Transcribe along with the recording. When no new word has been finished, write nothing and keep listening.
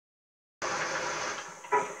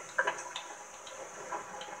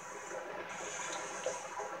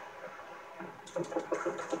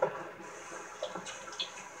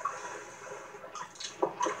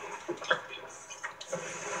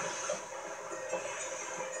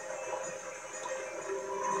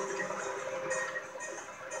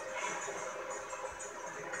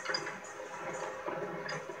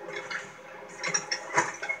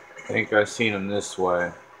think I've seen him this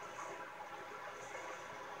way.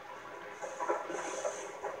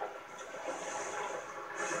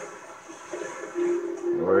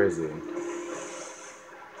 Where is he?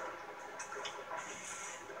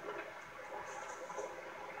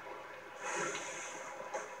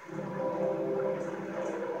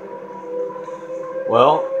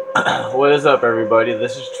 Well, what is up, everybody?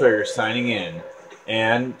 This is Trigger signing in,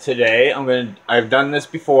 and today I've done this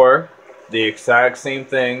before, the exact same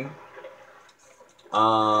thing.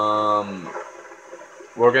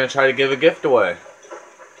 We're gonna try to give a gift away.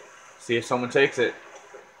 See if someone takes it.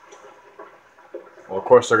 Well, of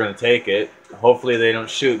course they're gonna take it. Hopefully they don't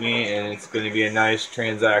shoot me, and it's gonna be a nice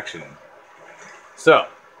transaction. So,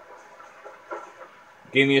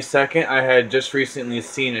 give me a second. I had just recently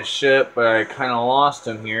seen a ship, but I kind of lost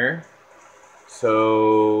him here.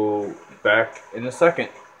 So, back in a second.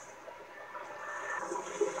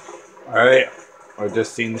 Alright, I've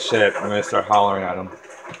just seen the ship. I'm going to start hollering at him.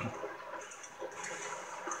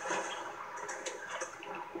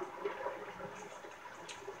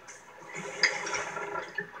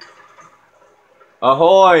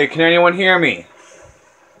 Ahoy! Can anyone hear me?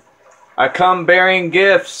 I come bearing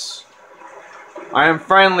gifts. I am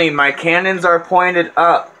friendly. My cannons are pointed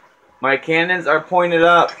up. My cannons are pointed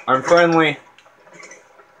up. I'm friendly.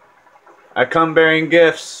 I come bearing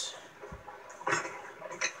gifts.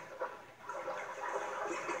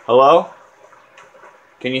 Hello?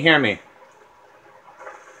 Can you hear me?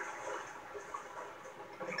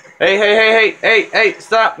 Hey, hey, hey, hey, hey, hey,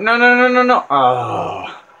 stop. No, no, no, no, no.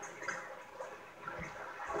 Oh.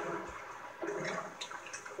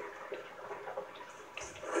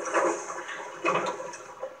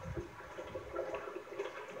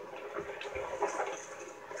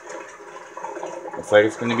 Looks like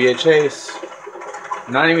it's going to be a chase.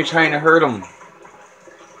 I'm not even trying to hurt him.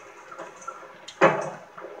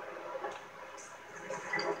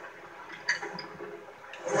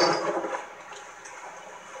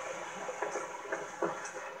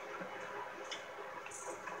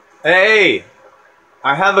 Hey!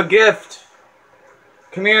 I have a gift.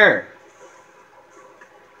 Come here.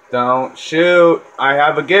 Don't shoot. I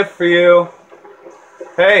have a gift for you.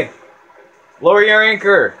 Hey! Lower your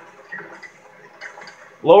anchor.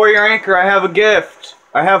 Lower your anchor. I have a gift.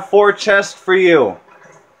 I have 4 chests for you.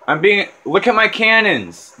 Look at my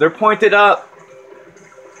cannons. They're pointed up.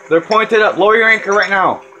 They're pointed up. Lower your anchor right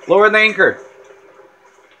now. Lower the anchor.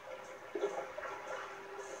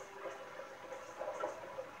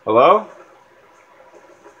 Hello?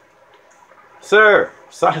 Sir,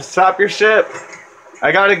 stop your ship.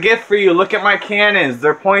 I got a gift for you. Look at my cannons.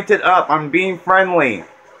 They're pointed up. I'm being friendly.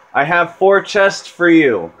 I have 4 chests for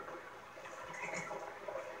you.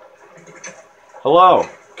 Hello?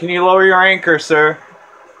 Can you lower your anchor, sir?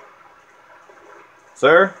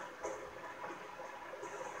 Sir?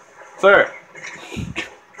 Sir?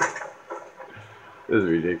 This is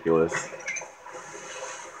ridiculous.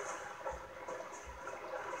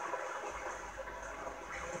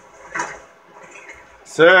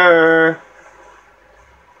 Sir?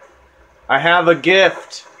 I have a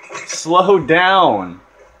gift. Slow down.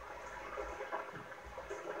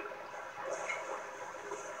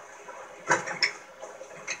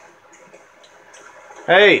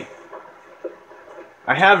 Hey,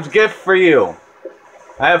 I have a gift for you.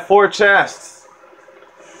 I have 4 chests.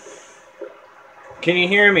 Can you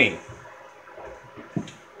hear me?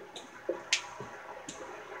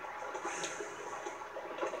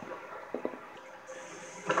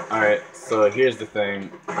 Alright, so here's the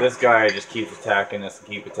thing. This guy just keeps attacking us and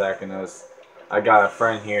keep attacking us. I got a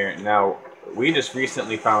friend here. Now, we just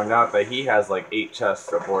recently found out that he has like 8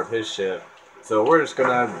 chests aboard his ship. So we're just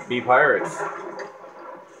gonna be pirates.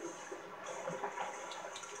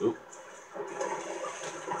 Oop.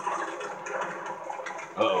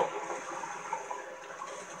 Uh-oh.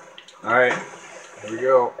 Alright, here we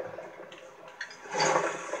go.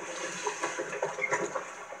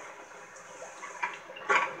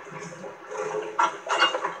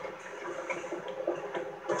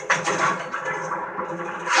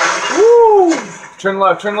 Woo! Turn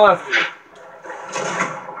left, turn left.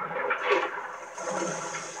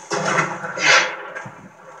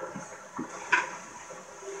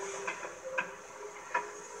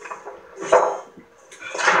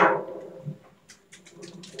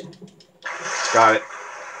 Got it.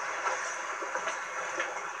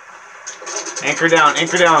 Anchor down,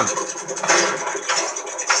 anchor down.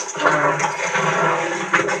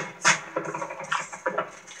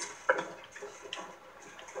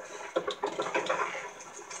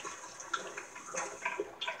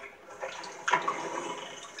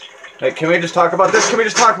 Hey, can we just talk about this? Can we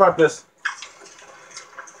just talk about this?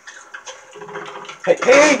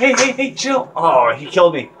 Hey, chill. Oh, he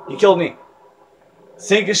killed me. He killed me.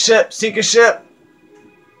 Sink a ship. Sink a ship.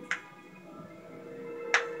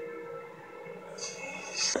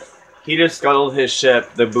 He just scuttled his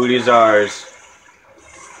ship. The booty's ours.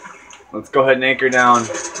 Let's go ahead and anchor down.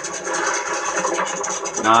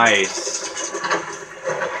 Nice.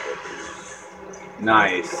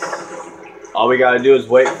 Nice. All we gotta do is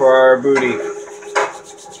wait for our booty.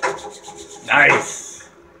 Nice.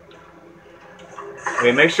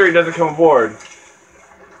 Okay, make sure he doesn't come aboard.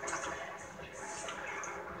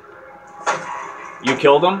 You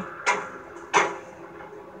killed him?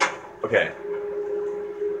 Okay.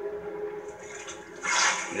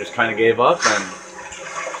 You just kind of gave up and...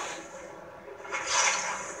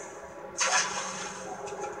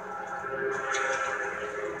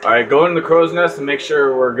 Alright, go in the crow's nest and make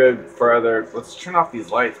sure we're good for other... Let's turn off these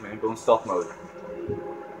lights, man. Go in stealth mode.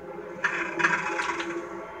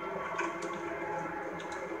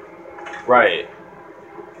 Right.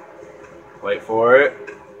 Wait for it.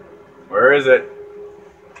 Where is it?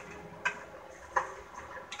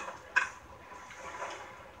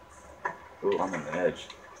 Ooh, I'm on the edge.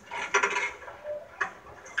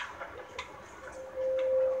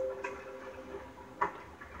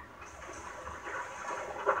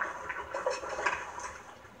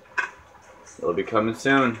 It'll be coming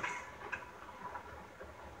soon.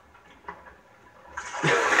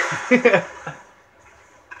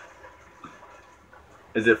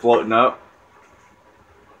 Is it floating up?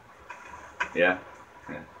 Yeah.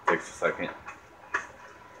 Takes a second.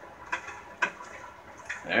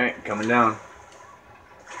 Alright, coming down.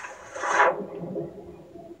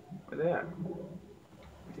 Where they at?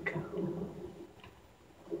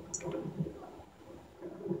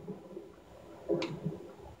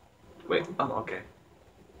 Wait, oh, okay.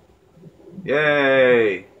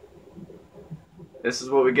 Yay! This is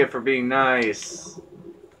what we get for being nice.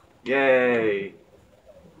 Yay!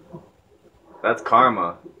 That's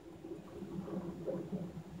karma.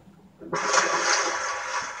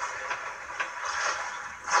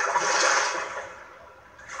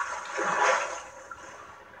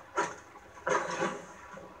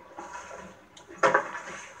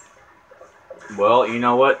 Well, you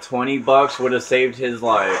know what? 20 bucks would have saved his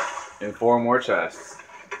life and 4 more chests.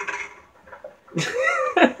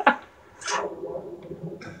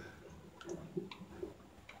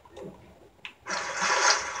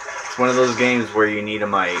 It's one of those games where you need a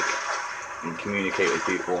mic and communicate with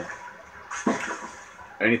people.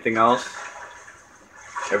 Anything else?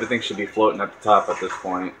 Everything should be floating at the top at this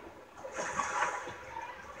point.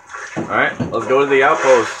 Alright, let's go to the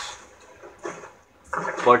outpost.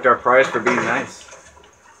 Collect our prize for being nice.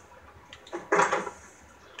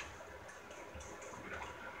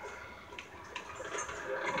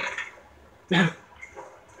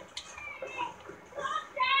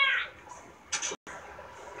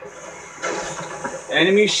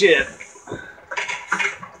 Enemy ship.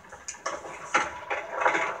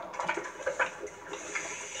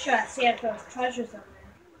 Should I see if there's treasures on there?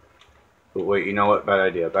 But wait, you know what? Bad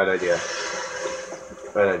idea. Bad idea.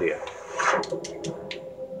 Bad idea.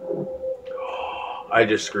 I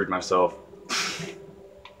just screwed myself.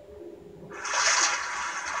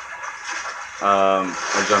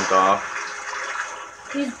 I jumped off.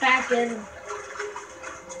 He's back in.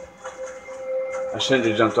 I shouldn't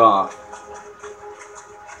have jumped off.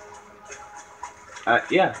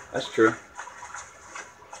 Yeah, that's true.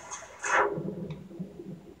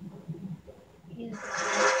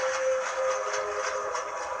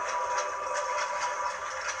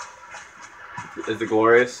 Is it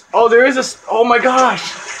glorious? Oh, there is a... Oh my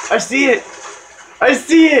gosh! I see it! I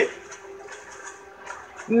see it!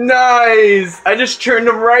 Nice! I just turned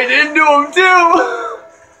him right into him, too!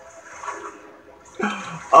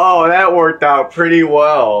 Oh, that worked out pretty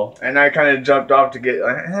well. And I kind of jumped off to get...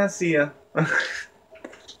 I see ya.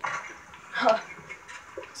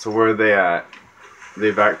 So where are they at? Are they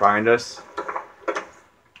back behind us?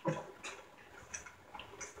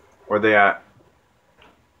 Where are they at?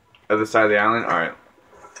 Other side of the island? Alright.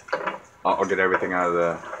 I'll get everything out of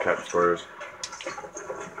the captain's quarters.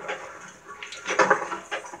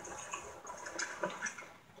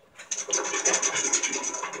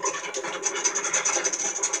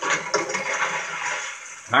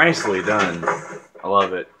 Nicely done. I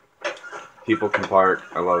love it. People can park.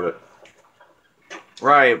 I love it.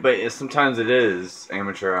 Right, but sometimes it is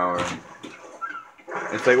amateur hour.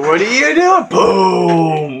 It's like, what are you doing?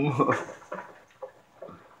 Boom!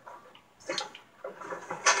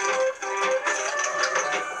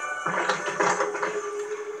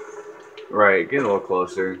 Right, get a little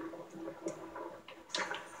closer.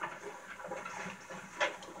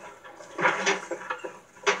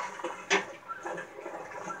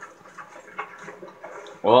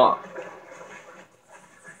 Well,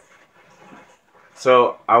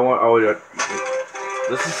 so I would.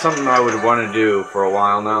 This is something I would want to do for a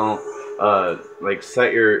while now. Like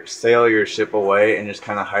sail your ship away and just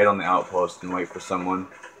kind of hide on the outpost and wait for someone.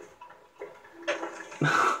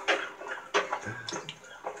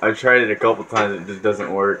 I've tried it a couple times. It just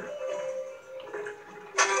doesn't work.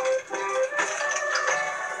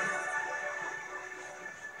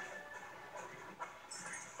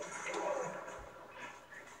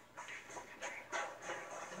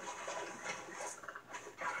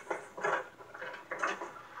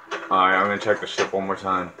 Alright, I'm gonna check the ship one more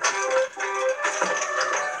time.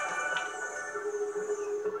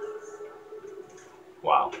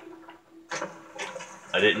 Wow.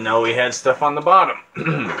 I didn't know we had stuff on the bottom.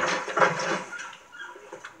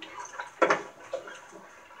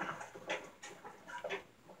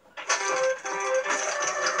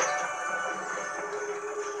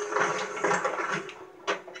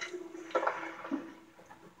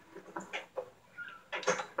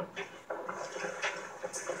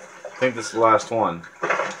 I think this is the last one.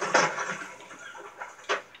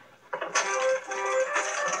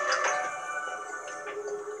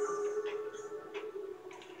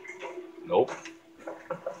 Nope.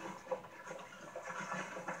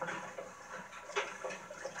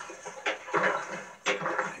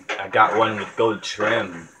 I got one with gold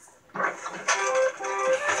trim.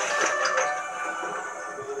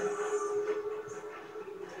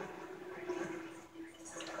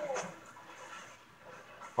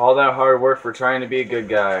 All that hard work for trying to be a good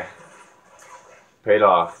guy paid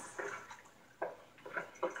off.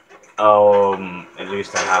 At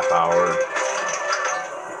least a half hour.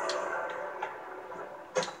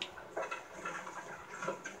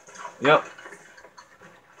 Yep.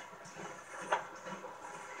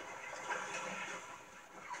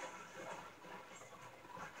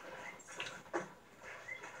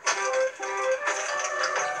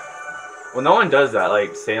 Well, no one does that,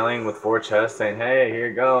 like sailing with 4 chests saying, hey, here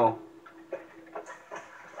you go.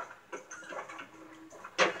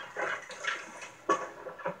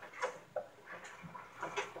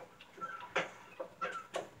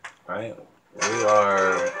 Right? We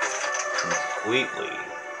are completely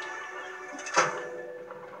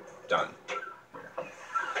done.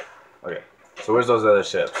 Okay, so where's those other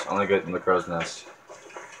ships? I want to get in the crow's nest.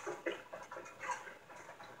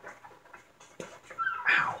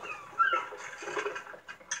 Ow.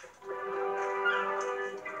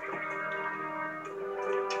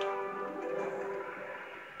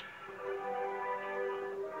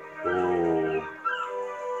 Ooh.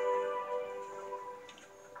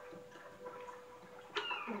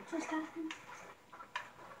 What just happened?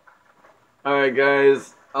 Alright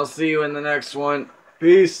guys, I'll see you in the next one.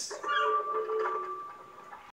 Peace.